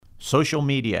Social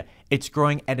media, it's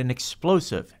growing at an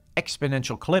explosive,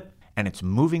 exponential clip, and it's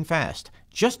moving fast.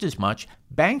 Just as much,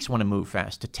 banks want to move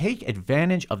fast to take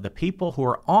advantage of the people who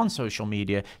are on social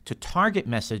media to target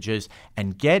messages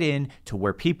and get in to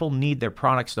where people need their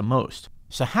products the most.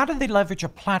 So how do they leverage a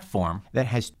platform that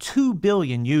has 2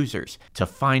 billion users? To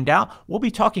find out, we'll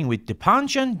be talking with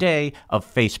Dipanjan Dey of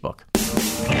Facebook.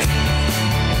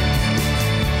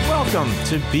 Welcome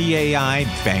to BAI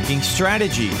Banking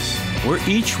Strategies, where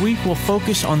each week we'll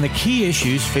focus on the key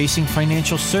issues facing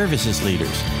financial services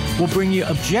leaders. We'll bring you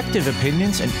objective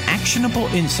opinions and actionable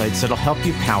insights that'll help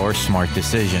you power smart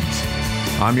decisions.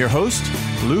 I'm your host,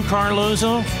 Lou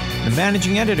Carlozo, the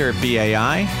managing editor at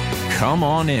BAI. Come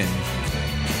on in.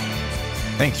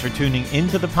 Thanks for tuning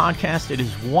into the podcast. It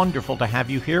is wonderful to have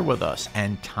you here with us.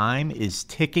 And time is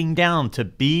ticking down to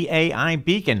BAI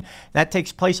Beacon. That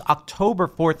takes place October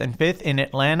 4th and 5th in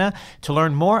Atlanta. To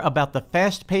learn more about the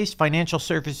Fast-Paced Financial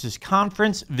Services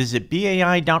Conference, visit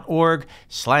bai.org/BAI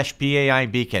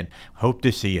Beacon. Hope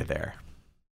to see you there.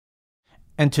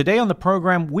 And today on the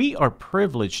program, we are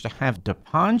privileged to have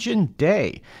Dipanjan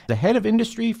Dey, the head of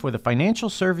industry for the financial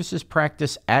services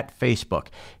practice at Facebook.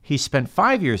 He spent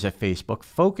 5 years at Facebook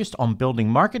focused on building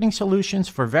marketing solutions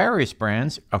for various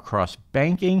brands across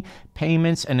banking,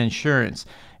 payments, and insurance.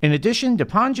 In addition,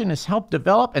 Dipanjan has helped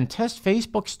develop and test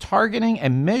Facebook's targeting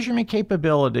and measurement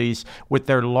capabilities with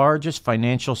their largest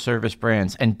financial service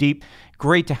brands. And Deep,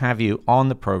 great to have you on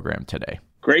the program today.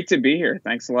 Great to be here.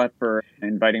 Thanks a lot for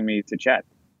inviting me to chat.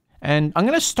 And I'm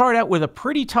going to start out with a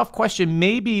pretty tough question,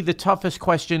 maybe the toughest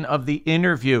question of the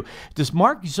interview. Does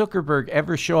Mark Zuckerberg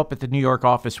ever show up at the New York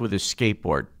office with his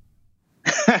skateboard?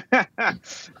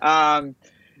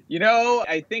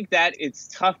 I think that it's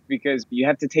tough because you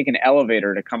have to take an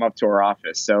elevator to come up to our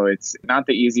office. So it's not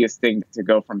the easiest thing to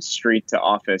go from street to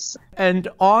office. And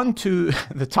on to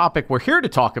the topic we're here to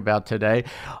talk about today,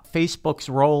 Facebook's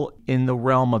role in the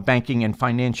realm of banking and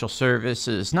financial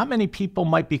services. Not many people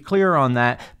might be clear on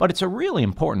that, but it's a really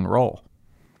important role.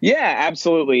 Yeah,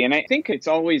 absolutely. And I think it's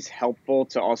always helpful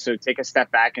to also take a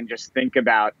step back and just think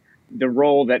about the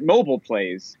role that mobile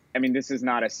plays. I mean, this is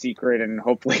not a secret, and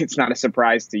hopefully it's not a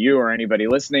surprise to you or anybody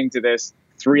listening to this.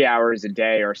 3 hours a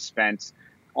day are spent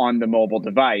on the mobile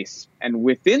device. And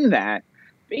within that,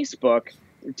 Facebook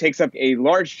takes up a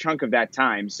large chunk of that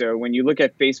time. So when you look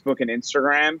at Facebook and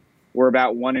Instagram, we're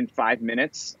about 1 in 5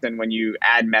 minutes. And when you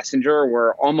add Messenger,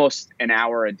 we're almost an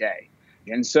hour a day.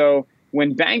 And so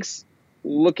when banks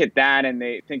look at that and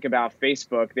they think about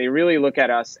Facebook, they really look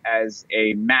at us as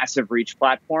a massive reach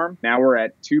platform. Now we're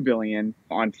at 2 billion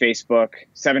on Facebook,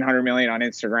 700 million on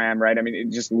Instagram, right? I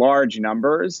mean, just large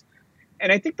numbers.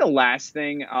 And I think the last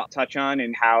thing I'll touch on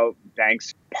in how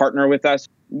banks partner with us,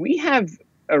 we have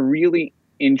a really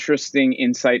interesting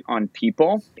insight on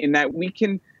people in that we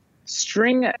can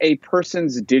string a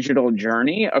person's digital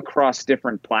journey across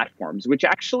different platforms, which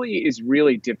actually is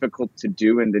really difficult to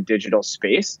do in the digital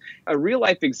space. A real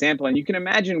life example, and you can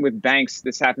imagine with banks,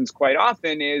 this happens quite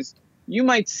often, is you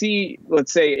might see,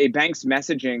 let's say, a bank's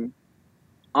messaging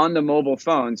on the mobile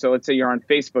phone. So let's say you're on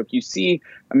Facebook, you see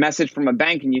a message from a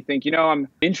bank and you think, I'm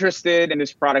interested in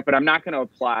this product, but I'm not going to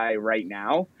apply right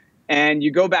now. And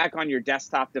you go back on your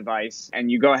desktop device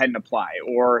and you go ahead and apply,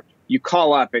 or you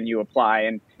call up and you apply.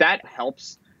 And that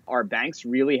helps our banks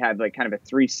really have like kind of a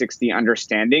 360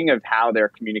 understanding of how their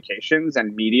communications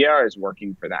and media is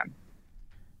working for them.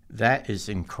 That is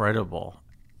incredible.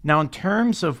 Now, in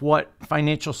terms of what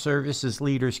financial services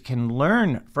leaders can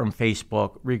learn from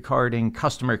Facebook regarding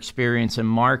customer experience and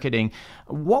marketing,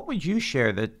 what would you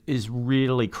share that is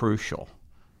really crucial?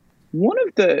 One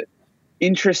of the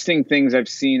interesting things I've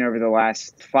seen over the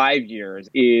last 5 years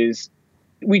is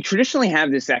we traditionally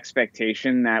have this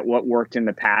expectation that what worked in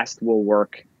the past will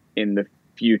work in the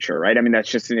future, right? I mean, that's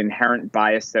just an inherent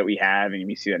bias that we have, and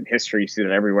you see that in history, you see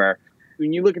that everywhere.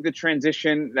 When you look at the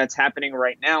transition that's happening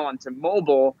right now onto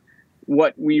mobile,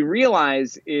 what we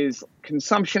realize is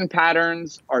consumption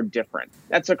patterns are different.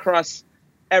 That's across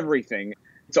everything.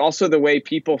 It's also the way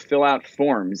people fill out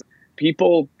forms.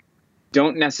 People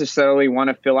don't necessarily want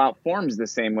to fill out forms the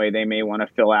same way they may want to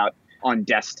fill out on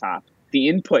desktop. The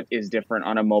input is different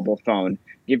on a mobile phone.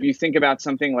 If you think about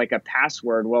something like a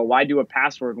password, well, why do a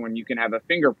password when you can have a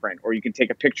fingerprint, or you can take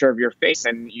a picture of your face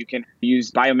and you can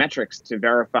use biometrics to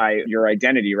verify your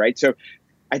identity, right? So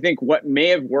I think what may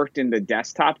have worked in the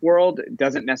desktop world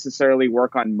doesn't necessarily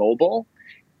work on mobile.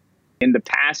 In the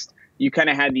past, you kind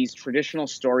of had these traditional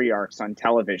story arcs on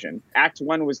television. Act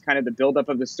 1 was kind of the buildup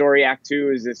of the story. Act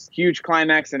 2 is this huge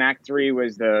climax, and Act 3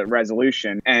 was the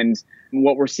resolution. And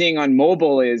what we're seeing on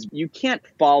mobile is you can't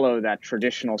follow that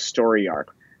traditional story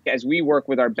arc. as we work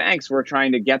with our banks, we're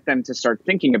trying to get them to start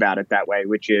thinking about it that way,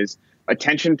 which is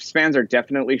attention spans are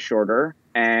definitely shorter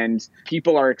and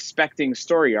people are expecting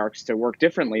story arcs to work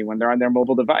differently when they're on their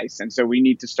mobile device. And so we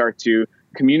need to start to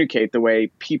communicate the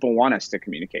way people want us to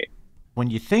communicate. When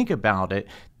you think about it,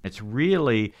 it's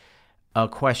really a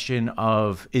question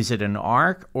of, is it an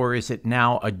arc or is it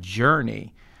now a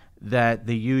journey that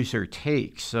the user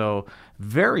takes? So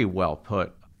very well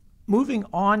put. Moving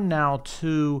on now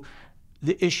to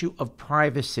the issue of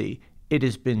privacy. It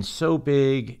has been so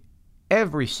big.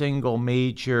 Every single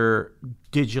major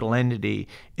digital entity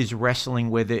is wrestling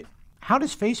with it. How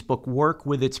does Facebook work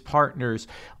with its partners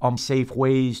on safe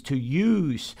ways to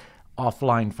use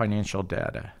offline financial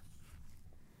data?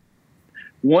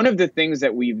 One of the things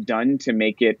that we've done to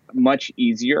make it much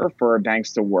easier for our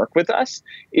banks to work with us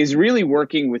is really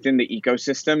working within the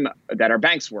ecosystem that our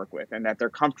banks work with and that they're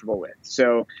comfortable with.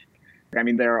 So, I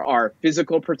mean, there are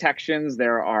physical protections,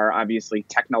 there are obviously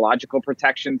technological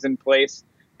protections in place.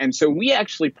 And so we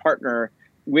actually partner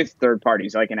with third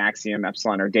parties like an Axiom,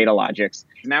 Epsilon, or Datalogix.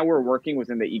 Now we're working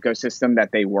within the ecosystem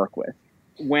that they work with.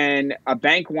 When a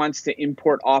bank wants to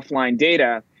import offline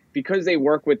data, because they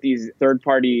work with these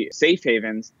third-party safe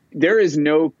havens, there is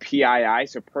no PII,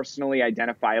 so personally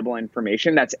identifiable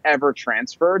information, that's ever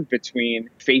transferred between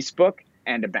Facebook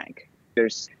and a bank.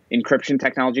 There's encryption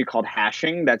technology called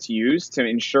hashing that's used to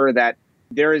ensure that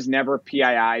there is never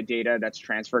PII data that's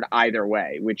transferred either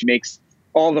way, which makes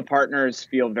all the partners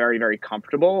feel very, very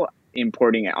comfortable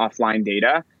importing offline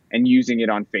data and using it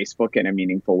on Facebook in a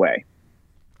meaningful way.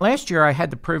 Last year, I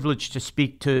had the privilege to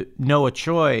speak to Noah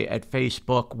Choi at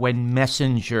Facebook when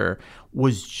Messenger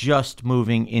was just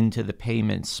moving into the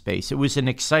payments space. It was an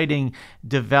exciting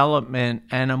development,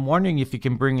 and I'm wondering if you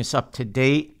can bring us up to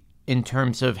date in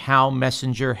terms of how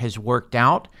Messenger has worked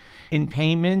out in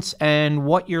payments and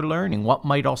what you're learning, what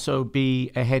might also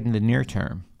be ahead in the near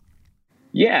term.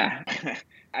 Yeah,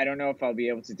 I don't know if I'll be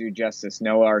able to do justice.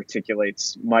 Noah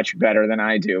articulates much better than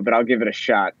I do, but I'll give it a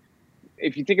shot.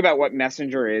 If you think about what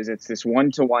Messenger is, it's this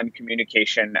one-to-one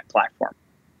communication platform.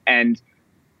 And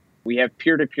we have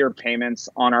peer-to-peer payments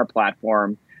on our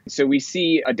platform. So we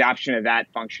see adoption of that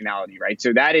functionality, right?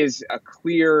 So that is a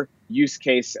clear use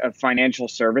case of financial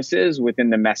services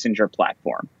within the Messenger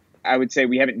platform. I would say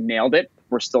we haven't nailed it.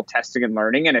 We're still testing and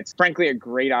learning. And it's frankly a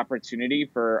great opportunity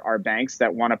for our banks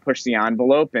that want to push the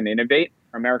envelope and innovate.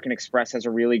 American Express has a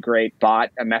really great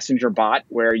bot, a Messenger bot,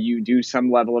 where you do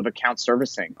some level of account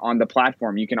servicing on the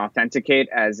platform. You can authenticate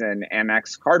as an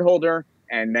Amex cardholder,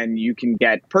 and then you can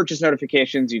get purchase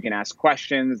notifications. You can ask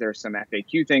questions. There's some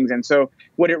FAQ things. And so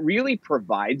what it really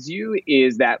provides you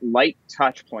is that light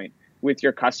touch point with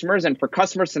your customers, and for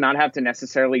customers to not have to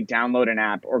necessarily download an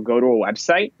app or go to a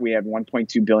website. We have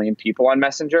 1.2 billion people on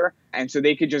Messenger, and so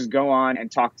they could just go on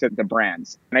and talk to the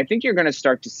brands. And I think you're going to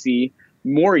start to see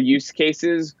more use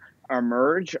cases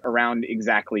emerge around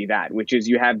exactly that, which is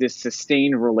you have this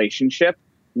sustained relationship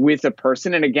with a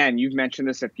person. And again, you've mentioned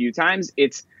this a few times,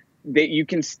 it's that you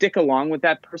can stick along with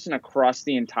that person across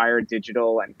the entire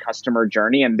digital and customer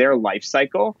journey and their life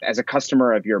cycle as a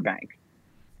customer of your bank.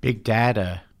 Big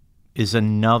data is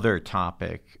another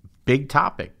topic. Big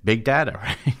data,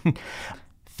 right?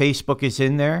 Facebook is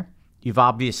in there. You've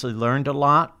obviously learned a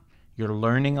lot. You're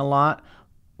learning a lot.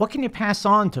 What can you pass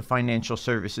on to financial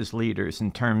services leaders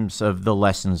in terms of the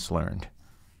lessons learned?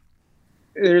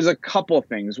 There's a couple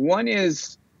things. One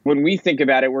is when we think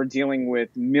about it, we're dealing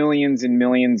with millions and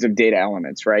millions of data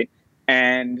elements, right?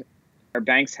 And our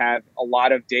banks have a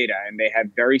lot of data and they have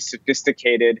very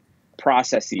sophisticated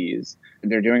processes.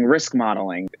 They're doing risk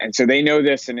modeling. And so they know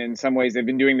this. And in some ways, they've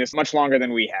been doing this much longer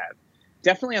than we have.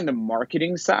 Definitely on the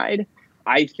marketing side,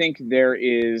 I think there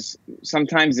is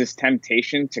sometimes this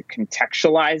temptation to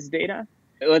contextualize data.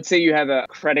 Let's say you have a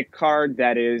credit card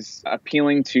that is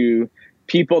appealing to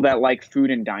people that like food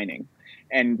and dining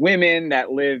and women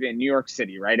that live in New York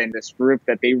City, right? And this group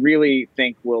that they really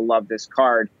think will love this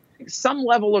card. Some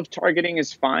level of targeting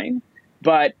is fine.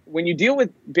 But when you deal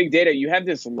with big data, you have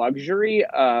this luxury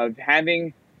of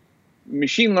having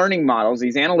machine learning models,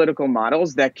 these analytical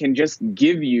models that can just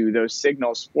give you those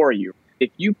signals for you. If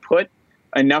you put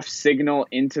enough signal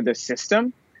into the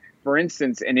system, for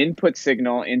instance, an input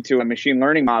signal into a machine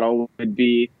learning model would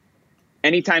be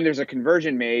anytime there's a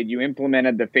conversion made, you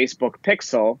implemented the Facebook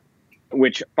Pixel,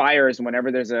 which fires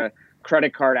whenever there's a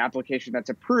credit card application that's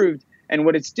approved. And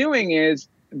what it's doing is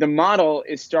the model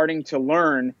is starting to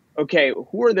learn, okay,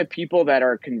 who are the people that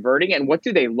are converting and what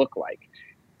do they look like?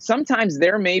 Sometimes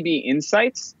there may be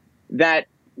insights that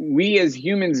we as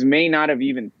humans may not have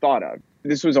even thought of.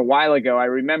 This was a while ago. I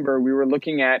remember we were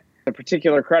looking at a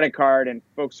particular credit card and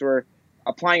folks were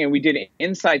applying, and we did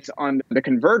insights on the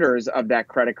converters of that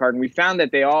credit card, and we found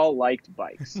that they all liked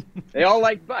bikes. They all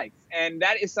liked bikes. And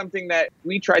that is something that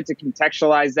we tried to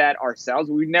contextualize that ourselves.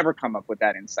 We'd never come up with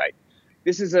that insight.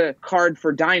 This is a card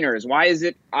for diners. Why is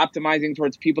it optimizing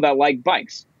towards people that like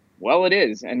bikes? Well, it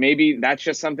is. And maybe that's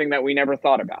just something that we never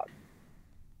thought about.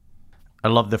 I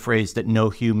love the phrase that no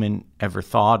human ever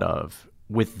thought of.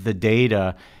 With the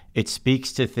data, it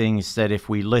speaks to things that if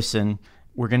we listen,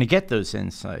 we're going to get those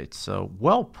insights. So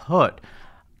well put.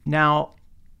 Now,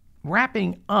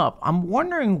 wrapping up, I'm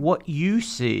wondering what you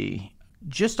see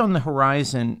just on the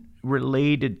horizon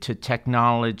related to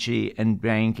technology and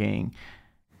banking.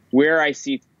 Where I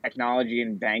see technology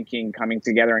and banking coming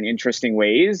together in interesting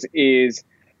ways is,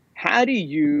 how do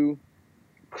you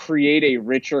create a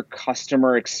richer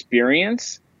customer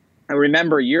experience? I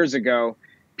remember years ago,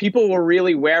 people were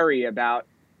really wary about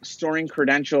storing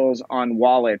credentials on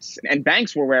wallets, and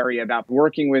banks were wary about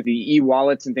working with the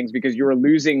e-wallets and things because you were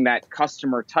losing that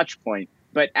customer touch point.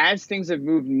 But as things have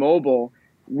moved mobile,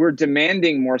 we're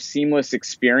demanding more seamless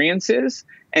experiences.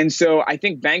 And so I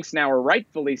think banks now are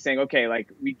rightfully saying, okay, like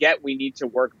we need to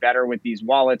work better with these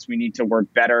wallets. We need to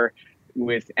work better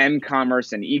with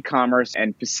m-commerce and e-commerce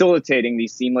and facilitating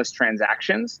these seamless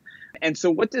transactions. And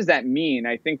so what does that mean?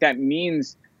 I think that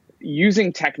means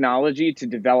using technology to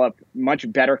develop much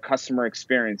better customer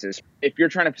experiences. If you're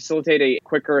trying to facilitate a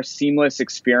quicker, seamless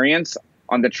experience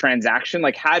on the transaction,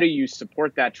 like how do you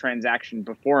support that transaction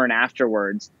before and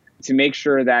afterwards to make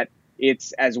sure that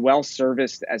it's as well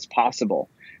serviced as possible?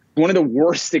 One of the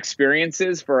worst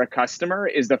experiences for a customer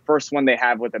is the first one they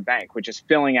have with a bank, which is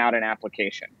filling out an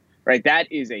application, right? That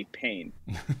is a pain.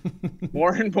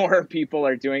 More and more people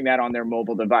are doing that on their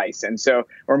mobile device. And so,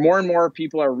 or more and more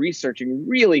people are researching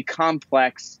really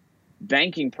complex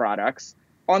banking products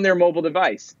on their mobile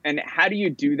device. And how do you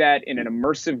do that in an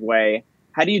immersive way?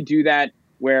 How do you do that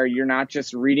where you're not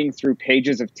just reading through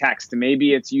pages of text?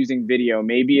 Maybe it's using video,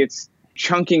 maybe it's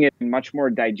chunking it in much more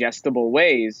digestible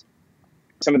ways.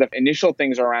 Some of the initial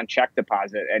things are around check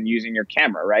deposit and using your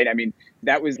camera, right? I mean,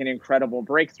 that was an incredible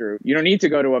breakthrough. You don't need to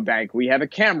go to a bank. We have a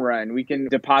camera and we can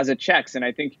deposit checks. And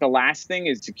I think the last thing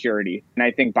is security. And I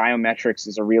think biometrics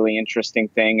is a really interesting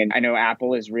thing. And I know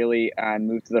Apple has really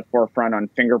moved to the forefront on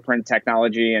fingerprint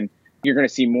technology. And you're going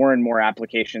to see more and more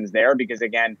applications there because,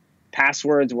 again,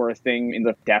 passwords were a thing in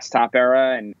the desktop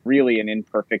era and really an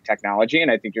imperfect technology. And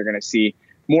I think you're going to see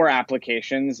more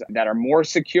applications that are more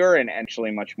secure and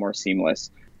actually much more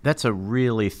seamless. That's a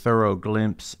really thorough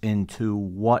glimpse into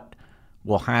what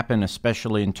will happen,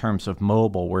 especially in terms of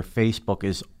mobile, where Facebook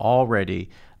is already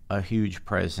a huge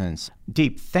presence.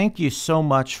 Deep, thank you so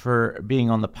much for being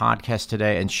on the podcast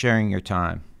today and sharing your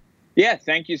time. Yeah,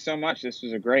 thank you so much. This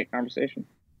was a great conversation.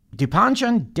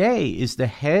 Dipanjan Dey is the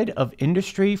head of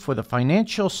industry for the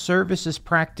financial services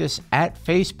practice at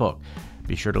Facebook.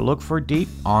 Be sure to look for Deep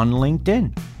on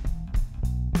LinkedIn.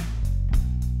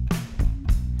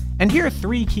 And here are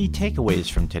 3 key takeaways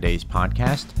from today's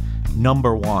podcast.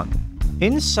 Number 1,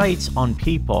 insights on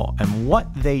people and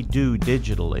what they do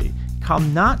digitally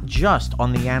come not just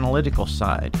on the analytical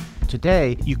side.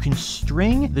 Today, you can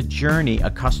string the journey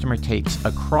a customer takes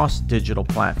across digital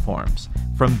platforms,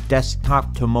 from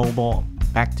desktop to mobile,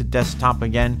 back to desktop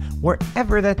again,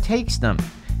 wherever that takes them.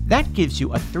 That gives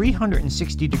you a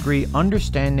 360-degree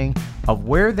understanding of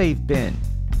where they've been.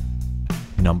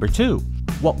 Number 2,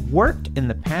 what worked in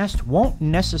the past won't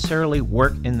necessarily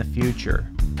work in the future.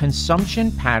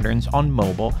 Consumption patterns on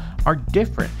mobile are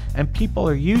different, and people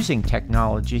are using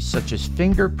technologies such as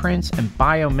fingerprints and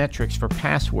biometrics for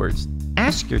passwords.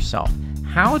 Ask yourself,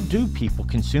 how do people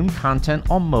consume content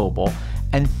on mobile,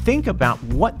 and think about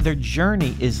what their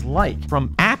journey is like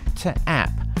from app to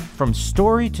app, from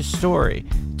story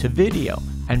to video,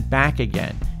 and back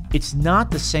again. It's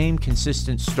not the same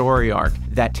consistent story arc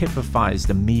that typifies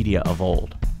the media of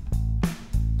old.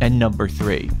 And number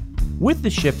 3, with the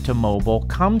shift to mobile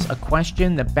comes a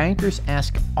question that bankers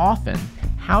ask often: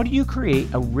 how do you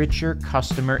create a richer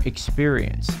customer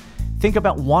experience? Think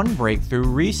about one breakthrough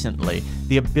recently,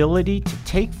 the ability to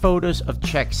take photos of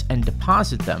checks and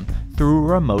deposit them through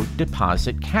remote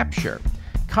deposit capture.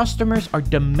 Customers are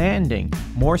demanding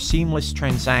more seamless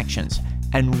transactions,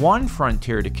 and one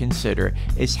frontier to consider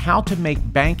is how to make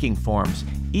banking forms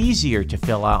easier to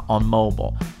fill out on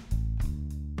mobile.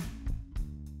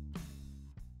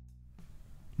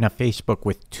 Now, Facebook,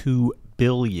 with 2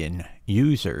 billion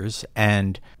users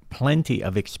and plenty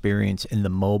of experience in the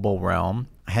mobile realm,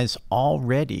 has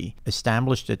already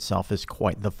established itself as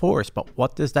quite the force. But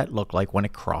what does that look like when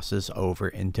it crosses over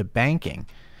into banking?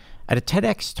 At a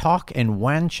TEDx talk in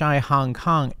Wan Chai, Hong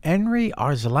Kong, Enri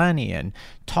Arslanian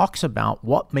talks about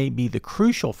what may be the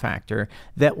crucial factor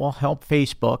that will help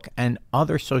Facebook and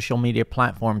other social media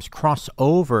platforms cross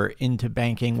over into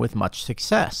banking with much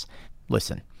success.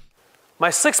 Listen. My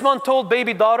 6-month-old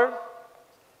baby daughter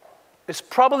is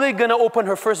probably going to open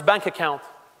her first bank account,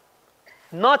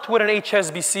 not with an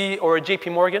HSBC or a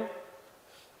JP Morgan,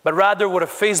 but rather with a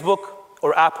Facebook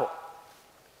or Apple.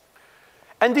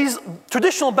 And these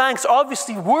traditional banks are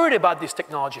obviously worried about these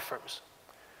technology firms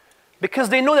because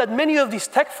they know that many of these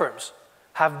tech firms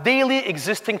have daily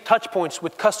existing touch points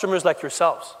with customers like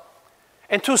yourselves.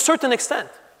 And to a certain extent,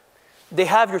 they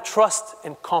have your trust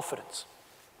and confidence.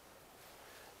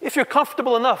 If you're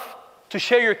comfortable enough to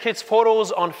share your kids'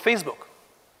 photos on Facebook,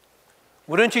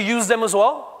 wouldn't you use them as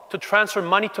well to transfer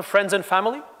money to friends and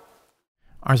family?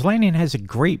 Arslanian has a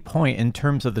great point in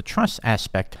terms of the trust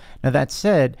aspect. Now, that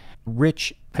said,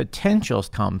 rich potentials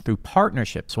come through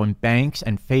partnerships when banks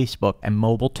and Facebook and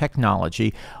mobile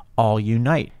technology all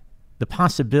unite. The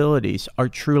possibilities are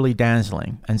truly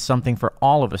dazzling and something for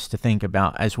all of us to think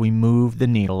about as we move the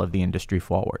needle of the industry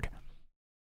forward.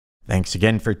 Thanks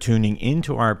again for tuning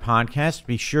into our podcast.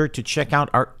 Be sure to check out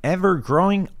our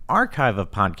ever-growing archive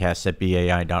of podcasts at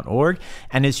BAI.org.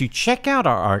 And as you check out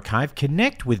our archive,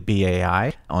 connect with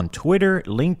BAI on Twitter,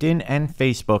 LinkedIn, and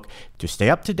Facebook to stay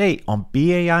up to date on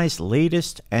BAI's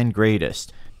latest and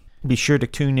greatest. Be sure to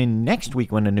tune in next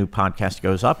week when a new podcast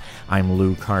goes up. I'm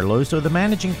Lou Carlozo, the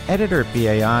managing editor at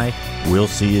BAI. We'll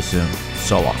see you soon.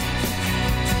 So long.